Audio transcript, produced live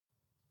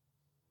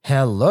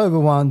Hello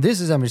everyone,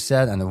 this is Amir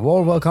Said and a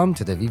warm welcome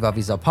to the VIVA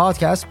Visa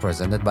podcast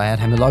presented by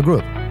Adhami Law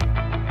Group.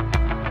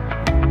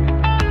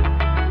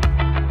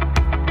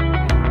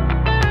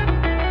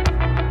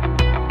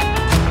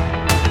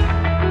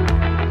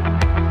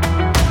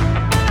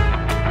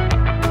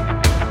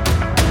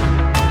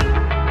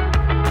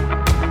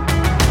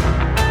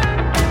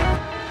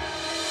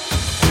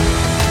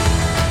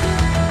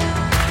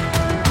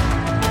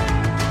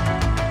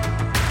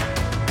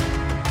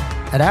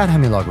 At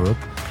Adhami Law Group,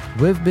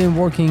 we've been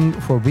working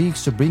for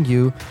weeks to bring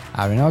you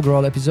our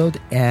inaugural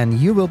episode, and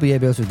you will be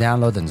able to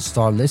download and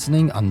start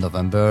listening on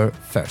November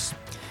 1st.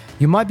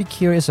 You might be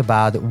curious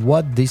about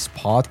what this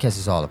podcast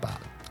is all about.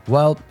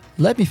 Well,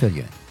 let me fill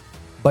you in.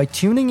 By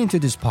tuning into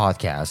this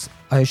podcast,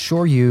 I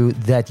assure you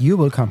that you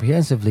will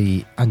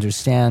comprehensively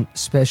understand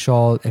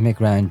special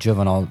immigrant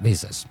juvenile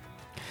visas.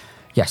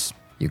 Yes,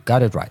 you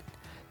got it right.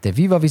 The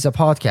VIVA Visa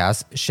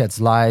podcast sheds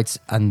light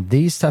on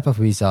this type of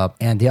visa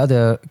and the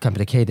other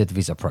complicated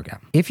visa program.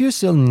 If you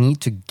still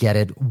need to get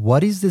it,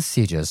 what is the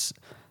CJS?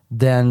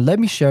 Then let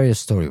me share a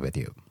story with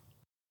you.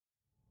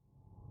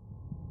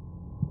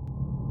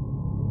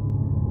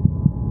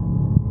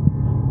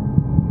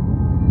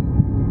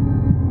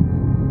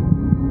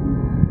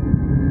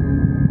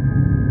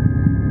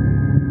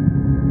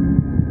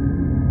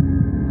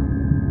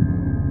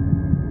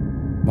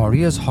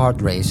 Maria's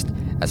heart raced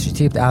as she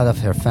tipped out of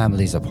her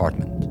family's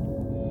apartment.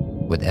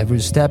 With every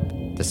step,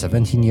 the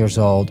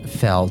 17-year-old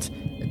felt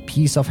a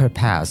piece of her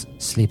past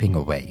slipping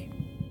away.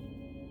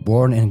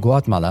 Born in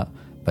Guatemala,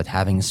 but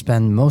having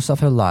spent most of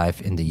her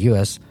life in the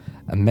US,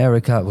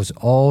 America was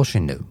all she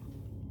knew.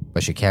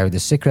 But she carried a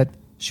secret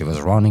she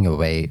was running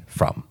away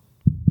from.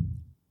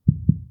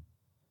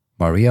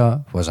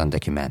 Maria was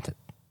undocumented.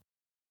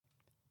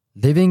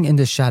 Living in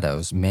the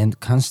shadows meant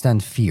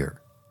constant fear.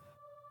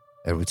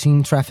 A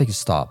routine traffic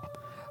stop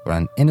or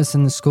an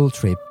innocent school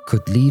trip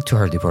could lead to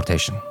her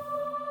deportation.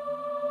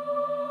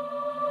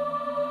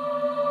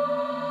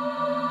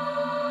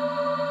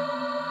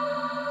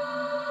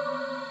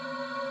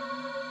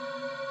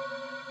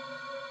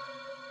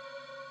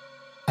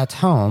 At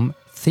home,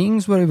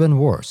 things were even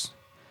worse.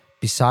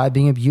 Besides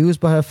being abused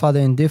by her father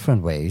in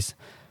different ways,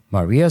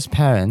 Maria's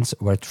parents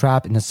were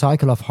trapped in a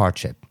cycle of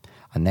hardship,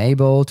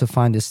 unable to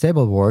find a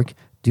stable work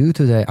due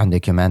to their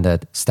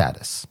undocumented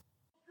status.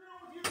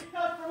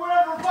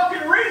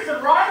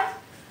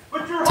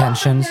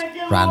 Tensions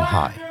ran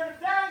high,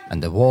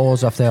 and the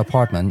walls of their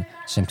apartment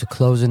seemed to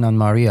close in on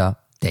Maria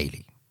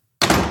daily.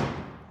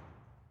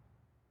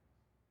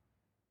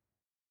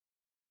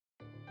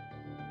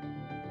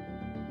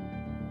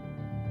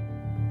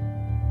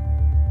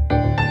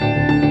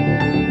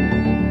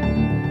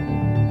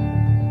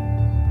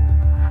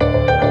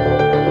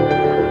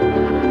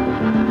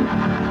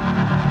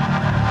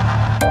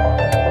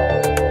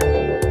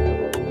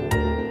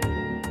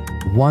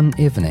 One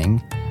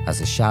evening, as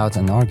the shouts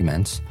and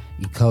arguments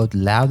echoed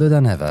louder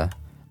than ever,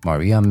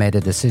 Maria made a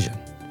decision.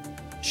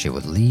 She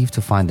would leave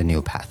to find a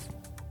new path,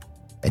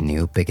 a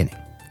new beginning.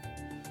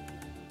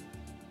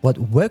 But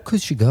where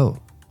could she go?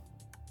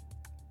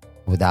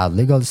 Without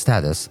legal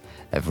status,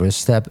 every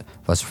step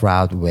was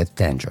fraught with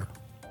danger.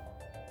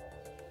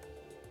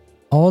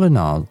 All in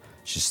all,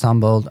 she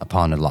stumbled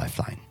upon a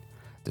lifeline,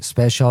 the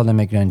Special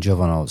Immigrant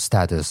Juvenile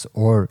Status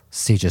or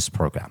CJS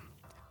program,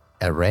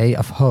 a ray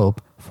of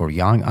hope for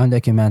young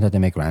undocumented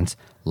immigrants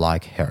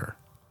like her.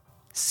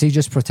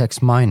 CJS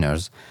protects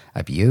minors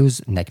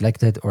abused,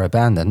 neglected, or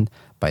abandoned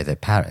by their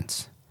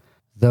parents.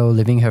 Though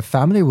leaving her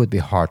family would be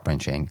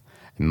heart-wrenching,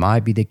 it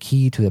might be the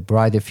key to a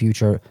brighter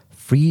future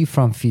free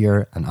from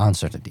fear and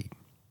uncertainty.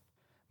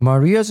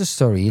 Maria's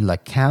story,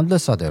 like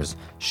countless others,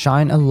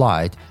 shine a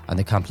light on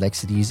the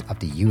complexities of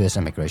the U.S.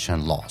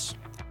 immigration laws,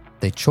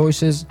 the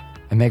choices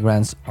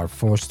immigrants are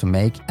forced to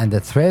make, and the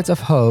threads of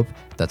hope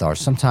that are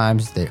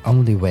sometimes their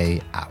only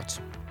way out.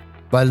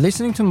 By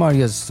listening to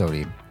Maria's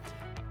story,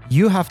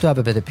 you have to have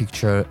a better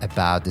picture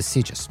about the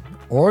CJS,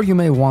 or you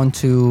may want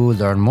to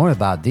learn more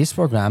about this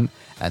program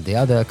and the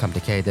other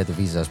complicated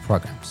visas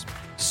programs.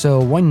 So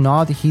why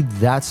not hit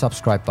that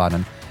subscribe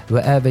button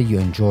wherever you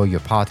enjoy your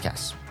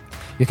podcasts?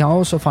 You can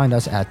also find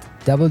us at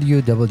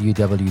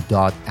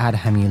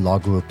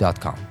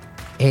www.adhamilawgroup.com.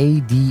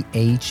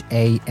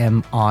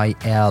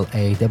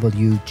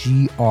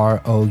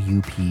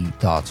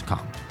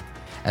 ADHAMILAWGROUP.com.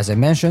 As I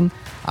mentioned,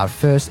 our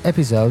first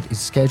episode is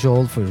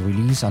scheduled for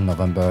release on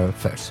November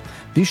 1st.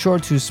 Be sure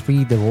to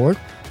spread the word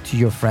to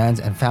your friends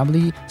and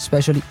family,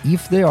 especially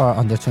if they are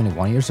under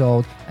 21 years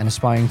old and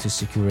aspiring to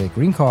secure a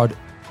green card,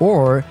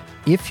 or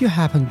if you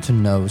happen to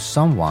know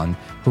someone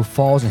who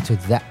falls into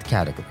that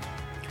category.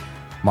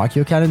 Mark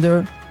your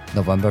calendar,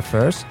 November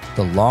 1st,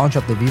 the launch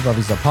of the VIVA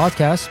Visa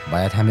podcast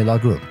by Adhami Law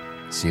Group.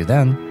 See you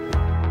then.